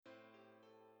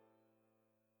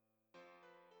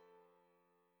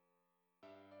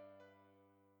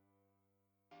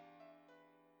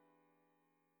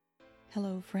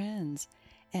Hello, friends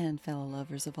and fellow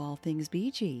lovers of all things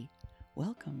beachy.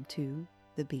 Welcome to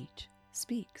The Beach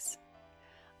Speaks.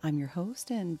 I'm your host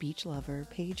and beach lover,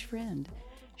 Paige Friend,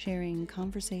 sharing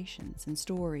conversations and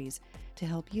stories to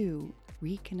help you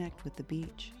reconnect with the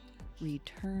beach,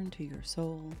 return to your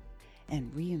soul,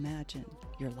 and reimagine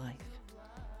your life.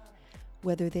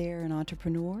 Whether they're an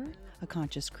entrepreneur, a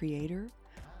conscious creator,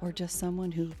 or just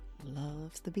someone who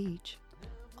loves the beach,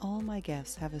 all my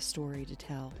guests have a story to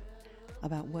tell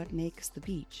about what makes the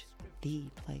beach the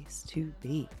place to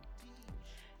be.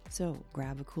 So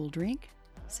grab a cool drink,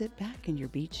 sit back in your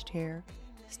beach chair,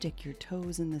 stick your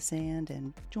toes in the sand,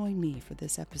 and join me for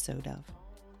this episode of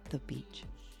The Beach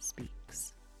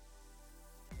Speaks.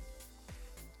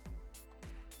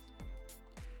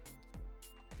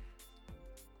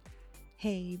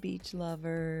 Hey, beach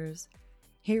lovers.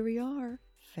 Here we are,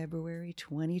 February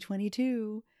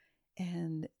 2022.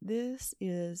 And this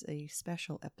is a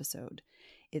special episode.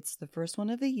 It's the first one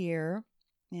of the year,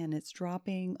 and it's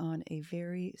dropping on a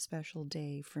very special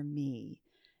day for me,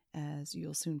 as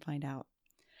you'll soon find out.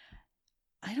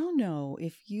 I don't know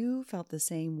if you felt the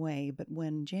same way, but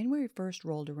when January 1st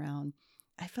rolled around,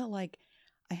 I felt like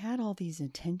I had all these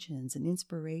intentions and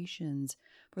inspirations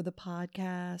for the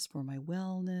podcast, for my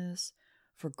wellness,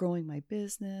 for growing my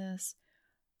business,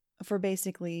 for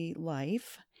basically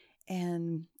life,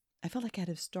 and I felt like I had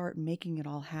to start making it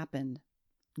all happen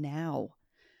now.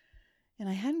 And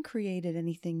I hadn't created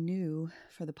anything new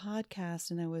for the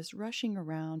podcast, and I was rushing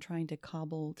around trying to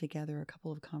cobble together a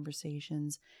couple of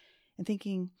conversations and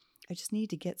thinking I just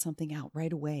need to get something out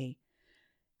right away.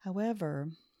 However,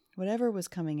 whatever was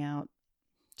coming out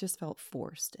just felt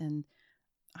forced, and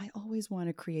I always want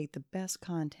to create the best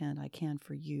content I can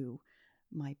for you,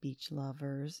 my beach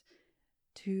lovers,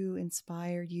 to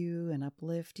inspire you and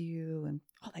uplift you and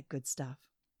all that good stuff.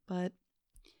 But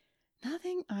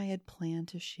nothing I had planned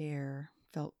to share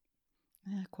felt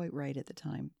quite right at the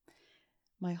time.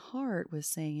 My heart was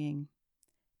saying,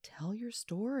 tell your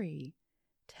story.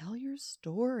 Tell your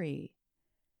story.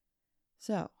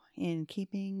 So, in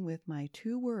keeping with my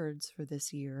 2 words for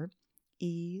this year,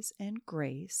 ease and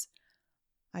grace,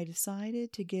 I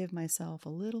decided to give myself a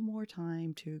little more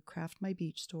time to craft my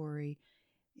beach story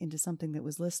into something that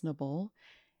was listenable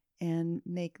and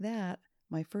make that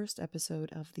my first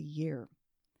episode of the year.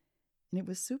 And it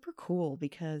was super cool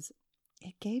because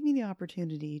it gave me the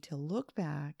opportunity to look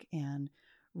back and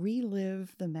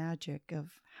relive the magic of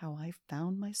how I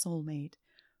found my soulmate,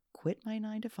 quit my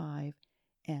 9-to-5,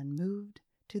 and moved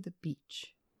to the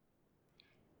beach.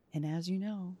 And as you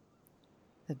know,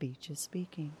 the beach is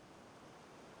speaking.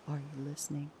 Are you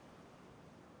listening?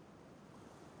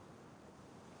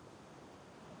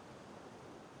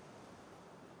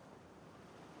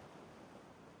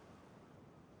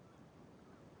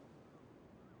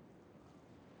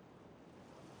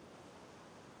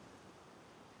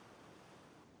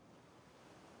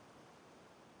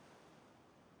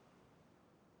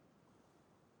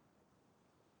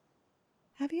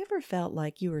 Have you ever felt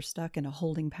like you were stuck in a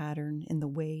holding pattern in the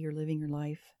way you're living your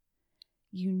life?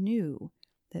 You knew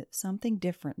that something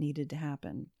different needed to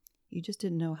happen. You just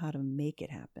didn't know how to make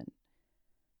it happen.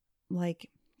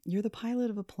 Like you're the pilot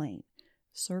of a plane,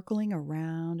 circling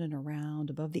around and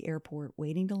around above the airport,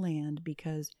 waiting to land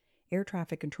because air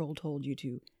traffic control told you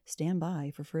to stand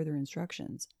by for further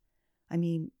instructions. I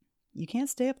mean, you can't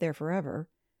stay up there forever.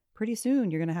 Pretty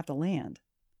soon you're going to have to land.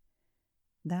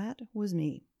 That was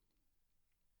me.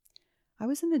 I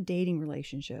was in a dating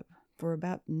relationship for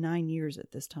about 9 years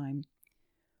at this time.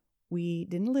 We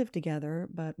didn't live together,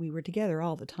 but we were together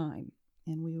all the time,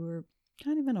 and we were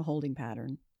kind of in a holding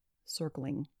pattern,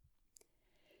 circling.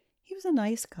 He was a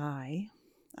nice guy.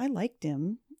 I liked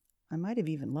him. I might have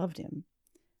even loved him.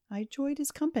 I enjoyed his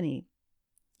company.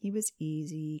 He was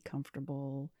easy,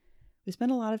 comfortable. We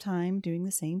spent a lot of time doing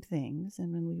the same things,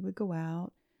 and when we would go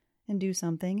out and do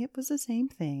something, it was the same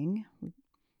thing. We'd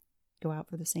go out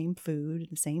for the same food,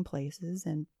 the same places,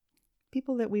 and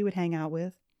people that we would hang out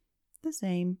with, the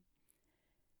same.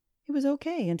 It was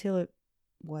okay until it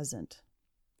wasn't.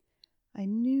 I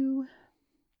knew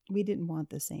we didn't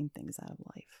want the same things out of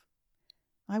life.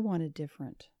 I wanted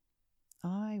different.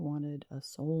 I wanted a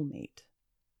soulmate.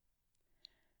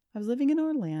 I was living in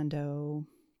Orlando,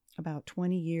 about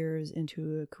 20 years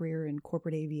into a career in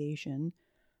corporate aviation,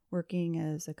 working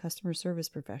as a customer service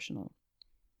professional.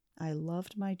 I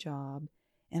loved my job,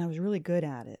 and I was really good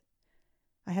at it.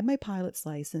 I had my pilot's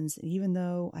license, and even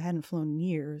though I hadn't flown in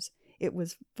years, it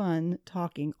was fun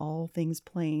talking all things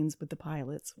planes with the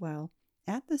pilots while,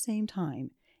 at the same time,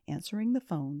 answering the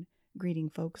phone, greeting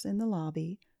folks in the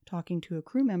lobby, talking to a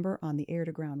crew member on the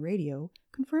air-to-ground radio,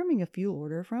 confirming a fuel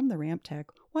order from the ramp tech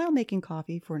while making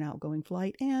coffee for an outgoing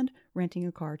flight, and renting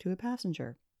a car to a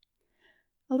passenger.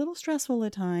 A little stressful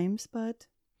at times, but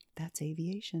that's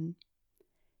aviation.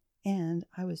 And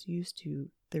I was used to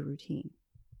the routine.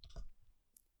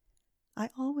 I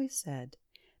always said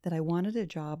that I wanted a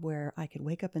job where I could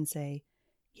wake up and say,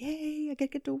 "Yay, I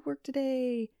get to work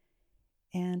today."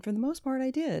 And for the most part, I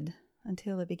did,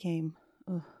 until it became,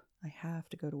 "Ugh, I have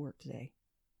to go to work today."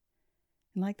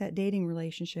 And like that dating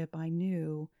relationship, I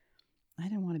knew I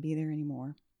didn't want to be there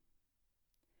anymore.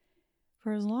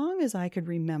 For as long as I could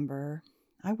remember,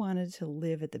 I wanted to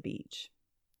live at the beach.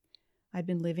 I'd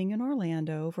been living in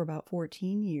Orlando for about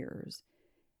 14 years.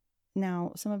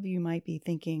 Now, some of you might be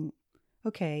thinking,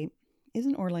 okay,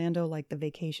 isn't Orlando like the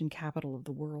vacation capital of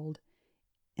the world?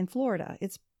 In Florida,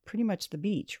 it's pretty much the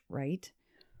beach, right?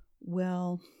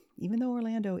 Well, even though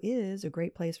Orlando is a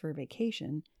great place for a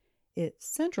vacation, it's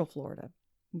Central Florida,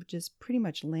 which is pretty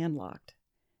much landlocked.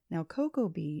 Now, Cocoa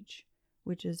Beach,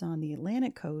 which is on the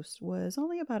Atlantic coast, was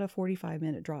only about a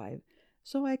 45-minute drive,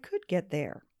 so I could get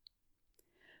there.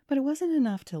 But it wasn't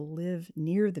enough to live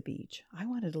near the beach. I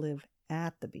wanted to live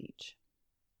at the beach.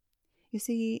 You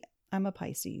see, I'm a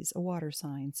Pisces, a water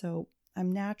sign, so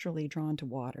I'm naturally drawn to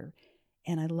water,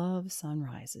 and I love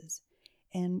sunrises.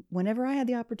 And whenever I had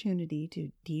the opportunity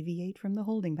to deviate from the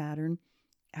holding pattern,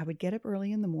 I would get up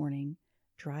early in the morning,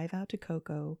 drive out to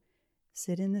Cocoa,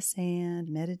 sit in the sand,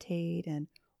 meditate, and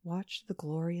watch the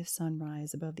glorious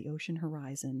sunrise above the ocean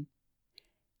horizon,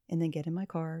 and then get in my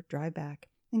car, drive back,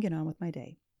 and get on with my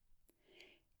day.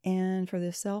 And for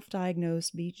this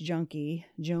self-diagnosed beach junkie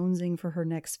jonesing for her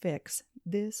next fix,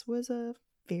 this was a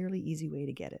fairly easy way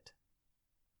to get it.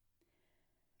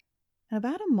 And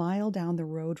about a mile down the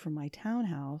road from my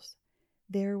townhouse,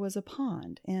 there was a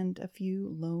pond and a few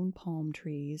lone palm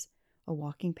trees, a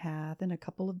walking path, and a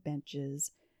couple of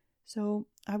benches. So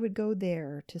I would go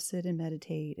there to sit and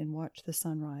meditate and watch the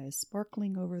sunrise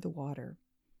sparkling over the water.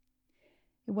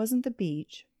 It wasn't the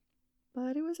beach,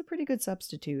 but it was a pretty good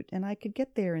substitute, and I could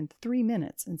get there in 3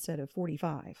 minutes instead of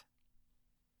 45.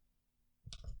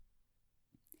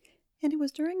 And it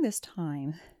was during this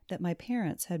time that my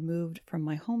parents had moved from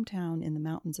my hometown in the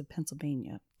mountains of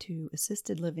Pennsylvania to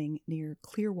assisted living near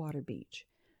Clearwater Beach,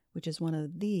 which is one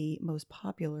of the most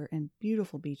popular and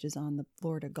beautiful beaches on the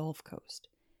Florida Gulf Coast.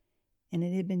 And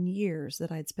it had been years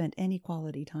that I'd spent any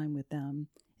quality time with them,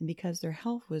 and because their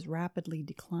health was rapidly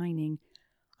declining,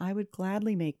 I would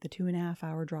gladly make the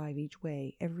 2.5-hour drive each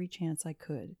way every chance I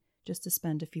could, just to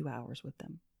spend a few hours with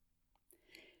them.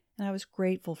 And I was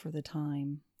grateful for the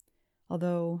time,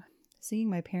 although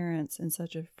seeing my parents in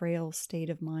such a frail state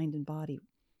of mind and body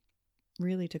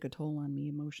really took a toll on me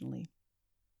emotionally.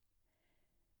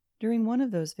 During one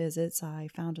of those visits, I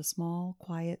found a small,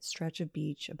 quiet stretch of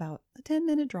beach about a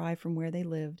 10-minute drive from where they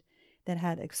lived that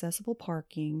had accessible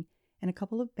parking and a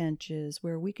couple of benches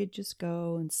where we could just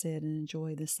go and sit and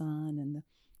enjoy the sun and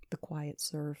the quiet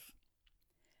surf.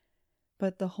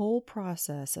 But the whole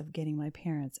process of getting my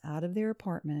parents out of their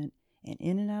apartment and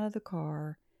in and out of the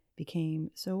car became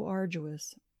so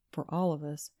arduous for all of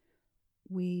us,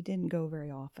 we didn't go very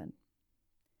often.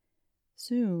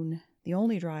 Soon, the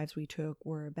only drives we took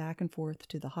were back and forth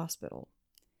to the hospital,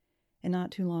 and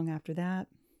not too long after that,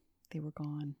 they were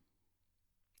gone.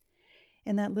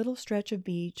 And that little stretch of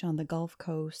beach on the Gulf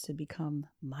Coast had become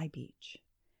my beach,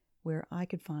 where I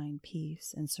could find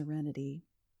peace and serenity.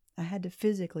 I had to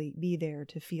physically be there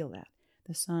to feel that.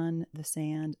 The sun, the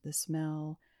sand, the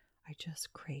smell, I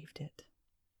just craved it.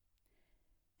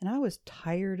 And I was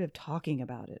tired of talking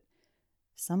about it.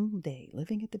 Someday,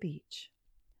 living at the beach.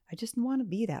 I just didn't want to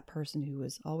be that person who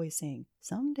was always saying,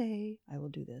 someday I will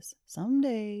do this,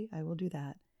 someday I will do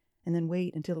that, and then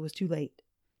wait until it was too late.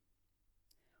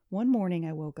 One morning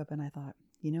I woke up and I thought,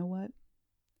 you know what?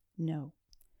 No,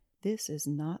 this is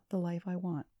not the life I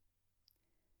want.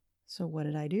 So what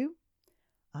did I do?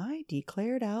 I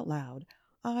declared out loud,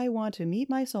 I want to meet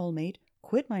my soulmate,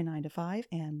 quit my 9-to-5,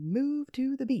 and move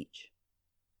to the beach.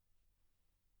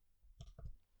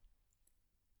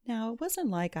 Now, it wasn't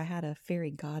like I had a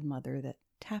fairy godmother that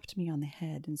tapped me on the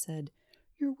head and said,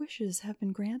 your wishes have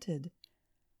been granted.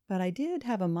 But I did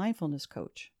have a mindfulness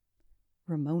coach,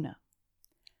 Ramona.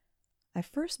 I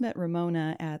first met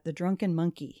Ramona at the Drunken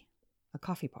Monkey, a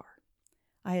coffee bar.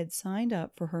 I had signed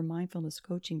up for her mindfulness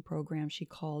coaching program she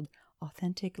called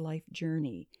Authentic Life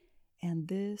Journey, and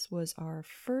this was our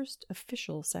first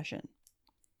official session.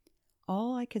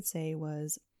 All I could say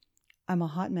was, I'm a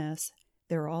hot mess.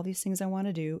 There are all these things I want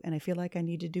to do, and I feel like I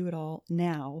need to do it all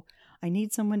now. I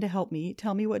need someone to help me,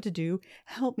 tell me what to do,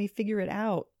 help me figure it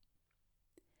out.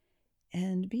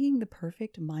 And being the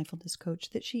perfect mindfulness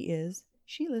coach that she is,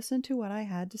 she listened to what I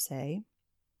had to say,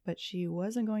 but she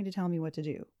wasn't going to tell me what to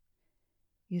do.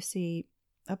 You see,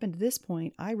 up until this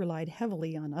point, I relied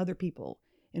heavily on other people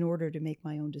in order to make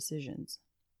my own decisions.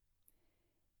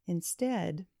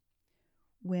 Instead,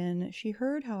 when she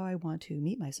heard how I want to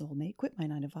meet my soulmate, quit my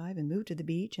 9-to-5, and move to the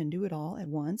beach and do it all at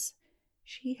once,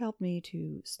 she helped me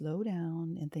to slow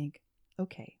down and think,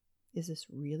 okay, is this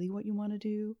really what you want to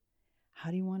do? How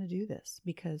do you want to do this?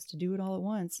 Because to do it all at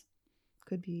once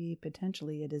could be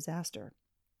potentially a disaster.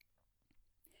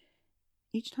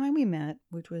 Each time we met,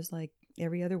 which was like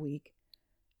every other week,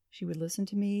 she would listen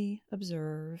to me,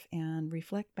 observe, and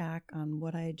reflect back on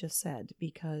what I had just said,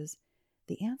 because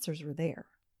the answers were there.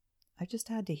 I just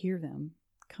had to hear them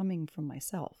coming from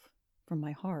myself, from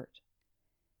my heart.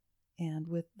 And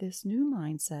with this new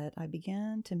mindset, I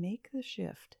began to make the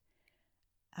shift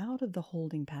out of the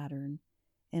holding pattern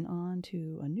and on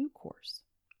to a new course.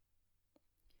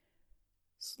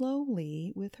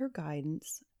 Slowly, with her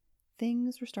guidance,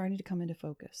 things were starting to come into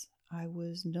focus. I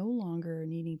was no longer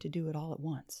needing to do it all at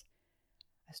once.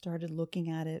 I started looking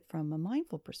at it from a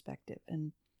mindful perspective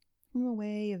and from a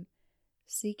way of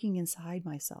seeking inside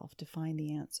myself to find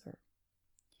the answer.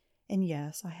 And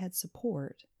yes, I had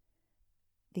support.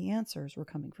 The answers were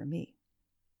coming from me.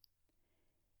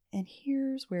 And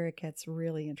here's where it gets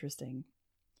really interesting.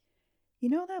 You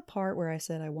know that part where I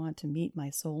said I want to meet my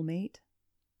soulmate?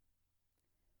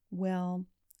 Well,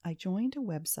 I joined a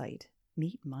website,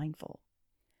 Meet Mindful.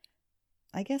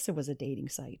 I guess it was a dating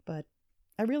site, but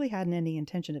I really hadn't any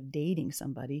intention of dating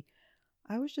somebody.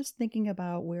 I was just thinking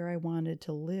about where I wanted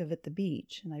to live at the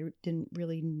beach, and I didn't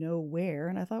really know where,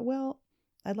 and I thought, well,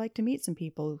 I'd like to meet some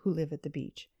people who live at the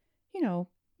beach. You know,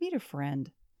 meet a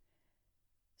friend.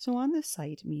 So on this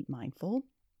site, Meet Mindful,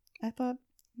 I thought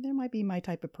there might be my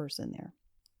type of person there.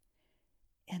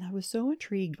 And I was so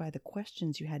intrigued by the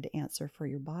questions you had to answer for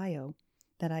your bio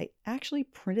that I actually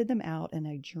printed them out and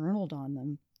I journaled on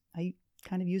them. I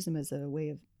kind of used them as a way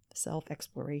of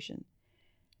self-exploration.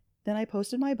 Then I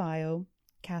posted my bio,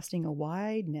 casting a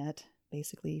wide net,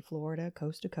 basically Florida,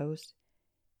 coast to coast,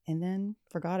 and then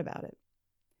forgot about it.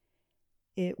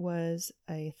 It was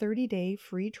a 30-day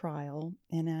free trial,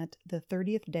 and at the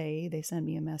 30th day, they sent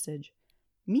me a message,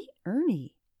 "Meet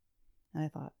Ernie." And I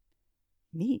thought,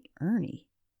 meet Ernie?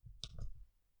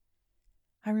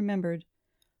 I remembered,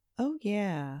 oh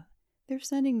yeah, they're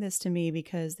sending this to me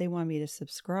because they want me to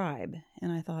subscribe.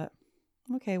 And I thought,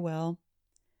 okay, well,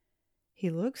 he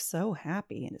looks so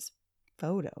happy in his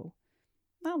photo.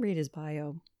 I'll read his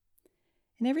bio.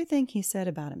 And everything he said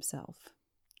about himself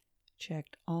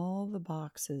checked all the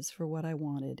boxes for what I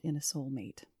wanted in a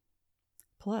soulmate.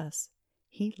 Plus,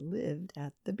 he lived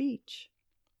at the beach.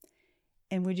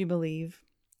 And would you believe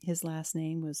his last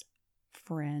name was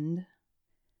Friend?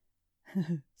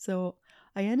 So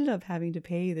I ended up having to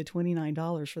pay the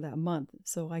 $29 for that month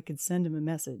so I could send him a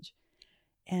message.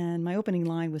 And my opening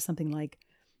line was something like,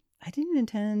 I didn't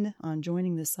intend on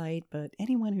joining the site, but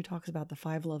anyone who talks about the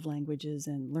 5 love languages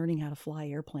and learning how to fly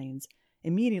airplanes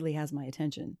immediately has my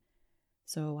attention.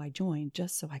 So I joined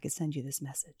just so I could send you this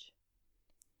message.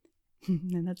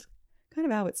 And that's kind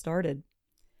of how it started.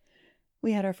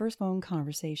 We had our first phone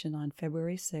conversation on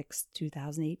February 6,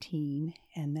 2018,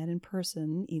 and met in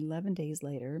person 11 days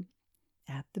later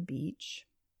at the beach,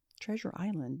 Treasure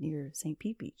Island near St.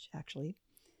 Pete Beach, actually,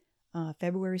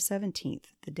 February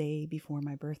 17th, the day before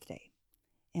my birthday.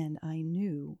 And I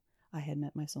knew I had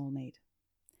met my soulmate.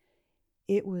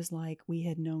 It was like we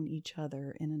had known each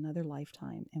other in another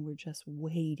lifetime and were just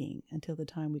waiting until the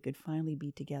time we could finally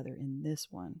be together in this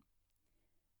one.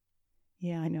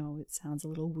 Yeah, I know it sounds a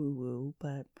little woo-woo,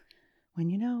 but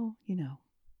when you know, you know.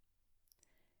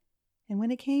 And when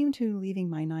it came to leaving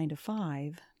my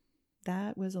 9-to-5,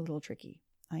 that was a little tricky.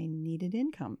 I needed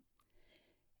income.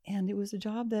 And it was a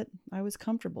job that I was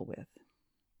comfortable with.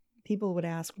 People would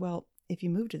ask, well, if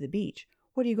you move to the beach,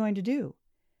 what are you going to do?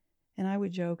 And I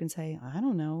would joke and say, I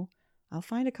don't know. I'll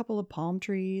find a couple of palm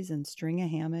trees and string a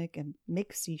hammock and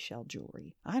make seashell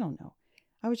jewelry. I don't know.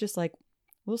 I was just like,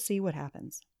 we'll see what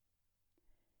happens.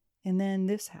 And then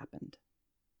this happened.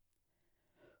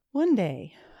 One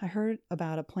day, I heard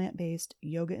about a plant-based,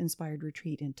 yoga-inspired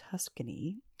retreat in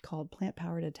Tuscany called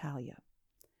Plant-Powered Italia.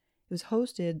 It was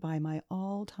hosted by my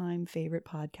all-time favorite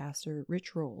podcaster,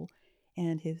 Rich Roll,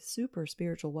 and his super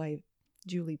spiritual wife,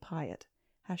 Julie Pyatt,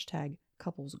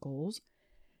 #couples goals.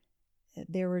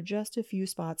 There were just a few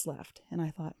spots left, and I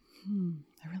thought,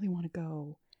 I really want to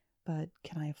go, but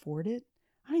can I afford it?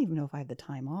 I don't even know if I have the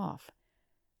time off.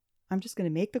 I'm just going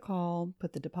to make the call,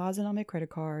 put the deposit on my credit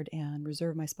card, and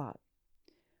reserve my spot.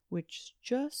 which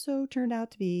just so turned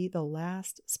out to be the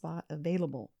last spot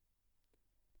available.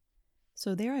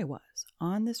 So there I was,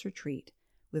 on this retreat,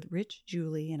 with Rich,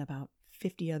 Julie, and about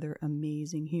 50 other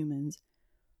amazing humans,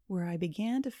 where I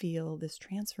began to feel this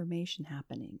transformation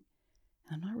happening.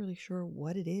 And I'm not really sure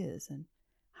what it is, and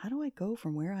how do I go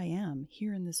from where I am,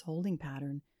 here in this holding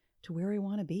pattern, to where I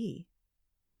want to be?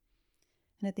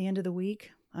 And at the end of the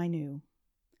week, I knew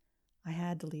I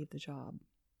had to leave the job.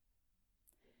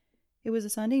 It was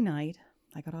a Sunday night.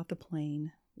 I got off the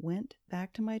plane, went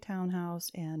back to my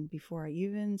townhouse, and before I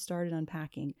even started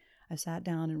unpacking, I sat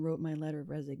down and wrote my letter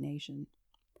of resignation.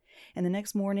 And the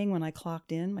next morning when I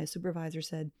clocked in, my supervisor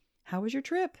said, "How was your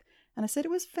trip?" And I said,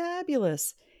 "It was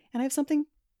fabulous, and I have something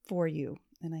for you."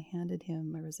 And I handed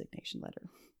him my resignation letter.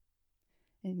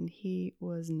 And he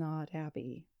was not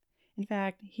happy. In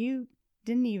fact, he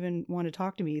didn't even want to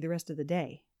talk to me the rest of the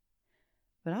day.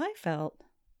 But I felt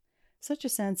such a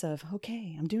sense of,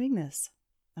 okay, I'm doing this.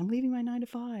 I'm leaving my 9 to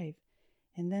 5.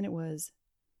 And then it was,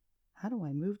 how do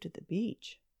I move to the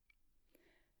beach?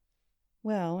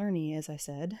 Well, Ernie, as I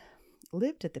said,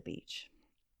 lived at the beach.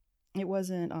 It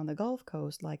wasn't on the Gulf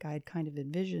Coast like I'd kind of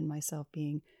envisioned myself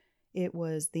being. It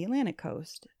was the Atlantic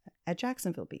coast at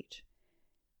Jacksonville Beach.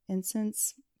 And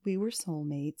since we were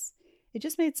soulmates, it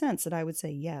just made sense that I would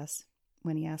say yes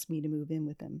when he asked me to move in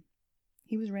with him.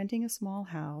 He was renting a small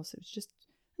house. It was just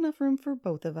enough room for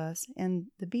both of us, and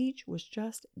the beach was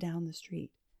just down the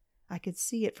street. I could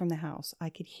see it from the house. I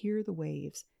could hear the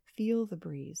waves, feel the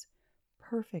breeze.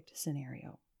 Perfect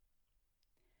scenario.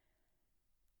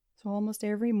 So almost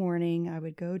every morning I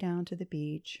would go down to the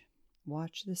beach,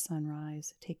 watch the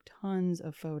sunrise, take tons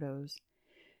of photos,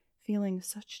 feeling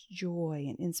such joy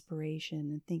and inspiration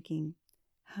and thinking,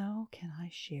 how can I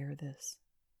share this?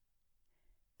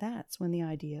 That's when the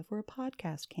idea for a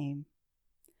podcast came.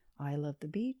 I love the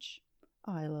beach.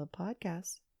 I love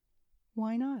podcasts.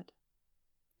 Why not?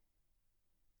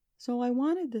 So I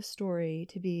wanted this story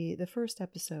to be the first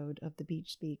episode of the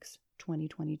Beach Speaks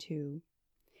 2022,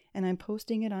 and I'm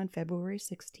posting it on February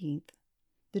 16th,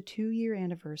 the 2-year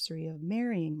anniversary of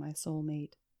marrying my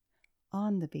soulmate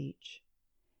on the beach,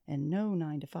 and no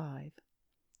 9 to 5.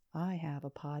 I have a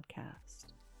podcast.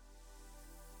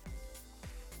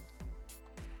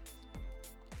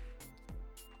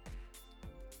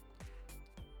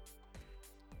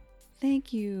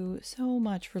 Thank you so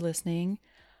much for listening.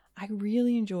 I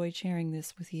really enjoyed sharing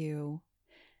this with you.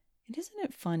 And isn't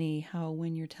it funny how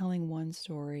when you're telling one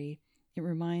story, it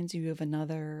reminds you of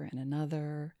another and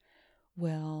another?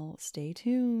 Well, stay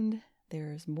tuned.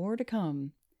 There's more to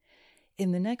come.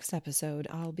 In the next episode,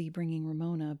 I'll be bringing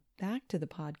Ramona back to the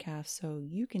podcast so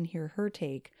you can hear her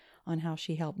take on how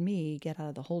she helped me get out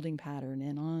of the holding pattern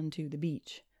and onto the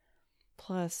beach.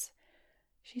 Plus,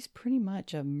 she's pretty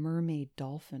much a mermaid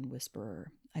dolphin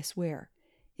whisperer. I swear,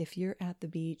 if you're at the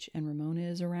beach and Ramona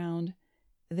is around,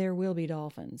 there will be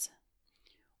dolphins.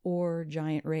 Or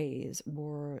giant rays,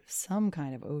 or some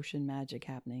kind of ocean magic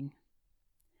happening.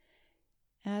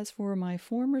 As for my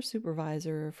former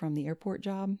supervisor from the airport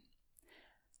job,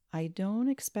 I don't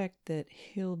expect that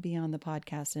he'll be on the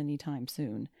podcast anytime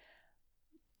soon.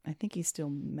 I think he's still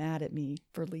mad at me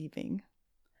for leaving.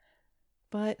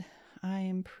 But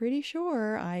I'm pretty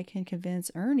sure I can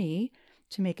convince Ernie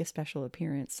to make a special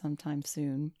appearance sometime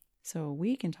soon so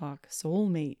we can talk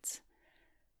soulmates.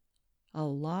 A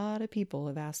lot of people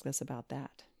have asked us about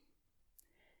that.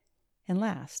 And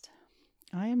last,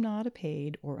 I am not a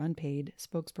paid or unpaid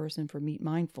spokesperson for Meet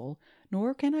Mindful,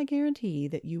 nor can I guarantee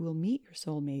that you will meet your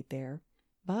soulmate there,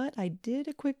 but I did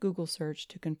a quick Google search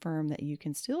to confirm that you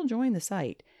can still join the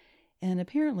site, and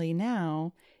apparently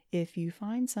now, if you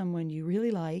find someone you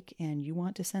really like and you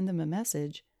want to send them a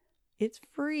message, it's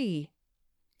free.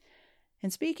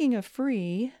 And speaking of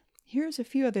free, here's a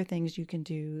few other things you can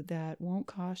do that won't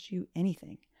cost you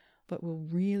anything, but will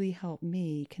really help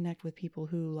me connect with people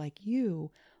who, like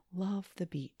you, love the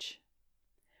beach.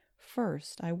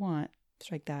 First, I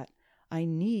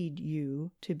need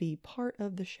you to be part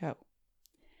of the show.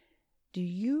 Do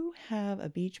you have a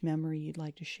beach memory you'd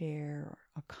like to share, or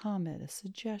a comment, a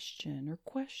suggestion, or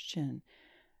question?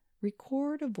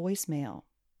 Record a voicemail.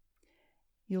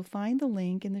 You'll find the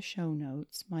link in the show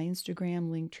notes. My Instagram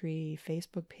linktree,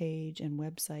 Facebook page, and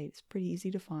website. It's pretty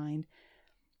easy to find,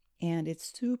 and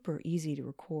it's super easy to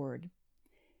record.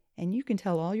 And you can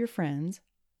tell all your friends,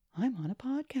 I'm on a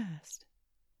podcast.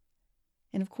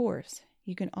 And of course,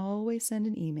 you can always send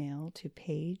an email to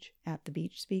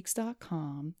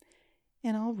paige@thebeachspeaks.com,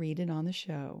 and I'll read it on the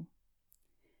show.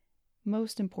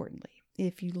 Most importantly,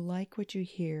 if you like what you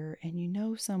hear and you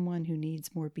know someone who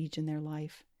needs more beach in their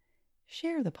life,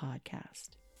 share the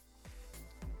podcast.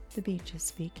 The beach is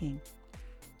speaking.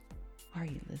 Are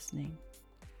you listening?